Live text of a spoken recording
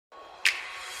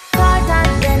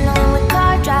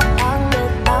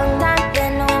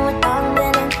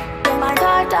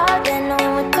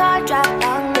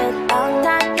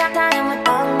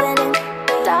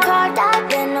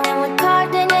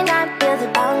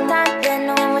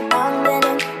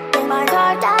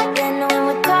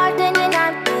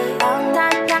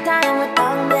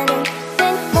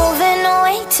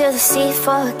sea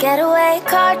for a getaway.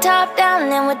 Car top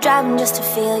down and we're driving just to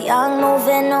feel young.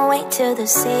 Moving away to the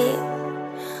sea,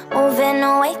 moving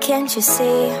away, can't you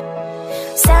see?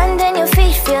 Sand in your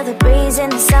feet, feel the breeze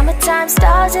in the summertime.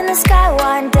 Stars in the sky,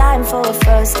 one dime for a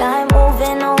first time.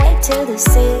 Moving away to the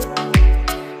sea,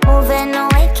 moving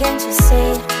away, can't you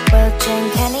see? We'll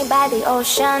drink honey by the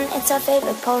ocean, it's our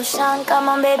favorite potion. Come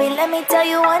on baby, let me tell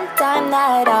you one time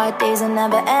that our days will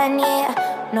never end, yeah.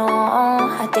 No,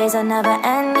 our days will never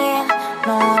end, yeah.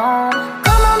 No.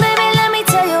 Come on baby, let me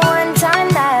tell you one time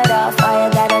that our fire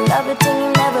got a love it till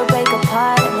you never break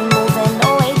apart. And we're moving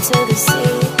away to the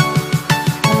sea,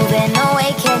 moving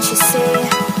away, can't you see?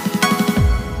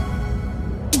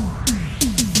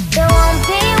 There won't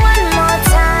be one more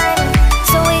time,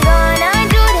 so we gonna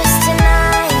do this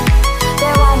tonight.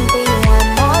 There won't be one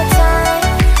more time,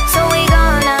 so we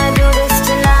gonna do this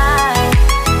tonight.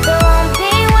 There won't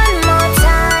be one more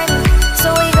time,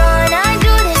 so we gonna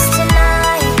do this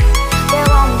tonight. There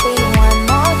won't be one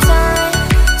more time,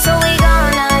 so we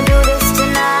gonna do this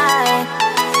tonight.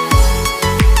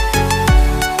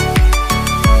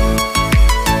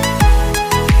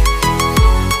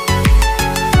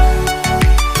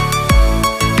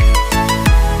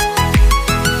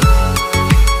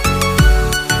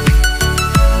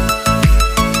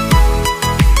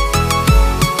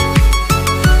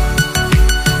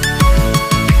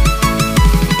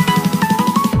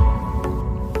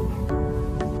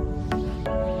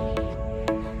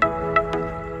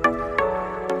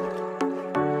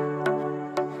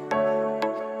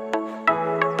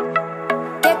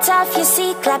 Get off your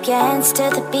seat, clap your hands to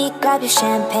the beat. Grab your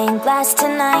champagne glass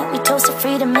tonight. We toast to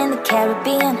freedom in the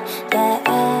Caribbean,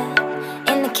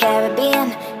 yeah. In the Caribbean,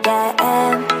 yeah.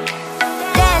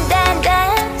 Dan, dan,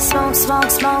 dan, smoke,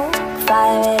 smoke, smoke.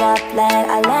 Fire it up, let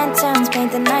our lanterns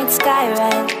paint the night sky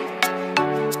red.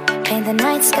 Paint the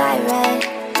night sky red,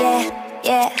 yeah,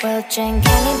 yeah. We'll drink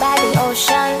honey by the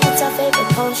ocean, it's our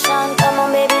favorite potion. Come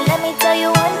on baby, let me tell you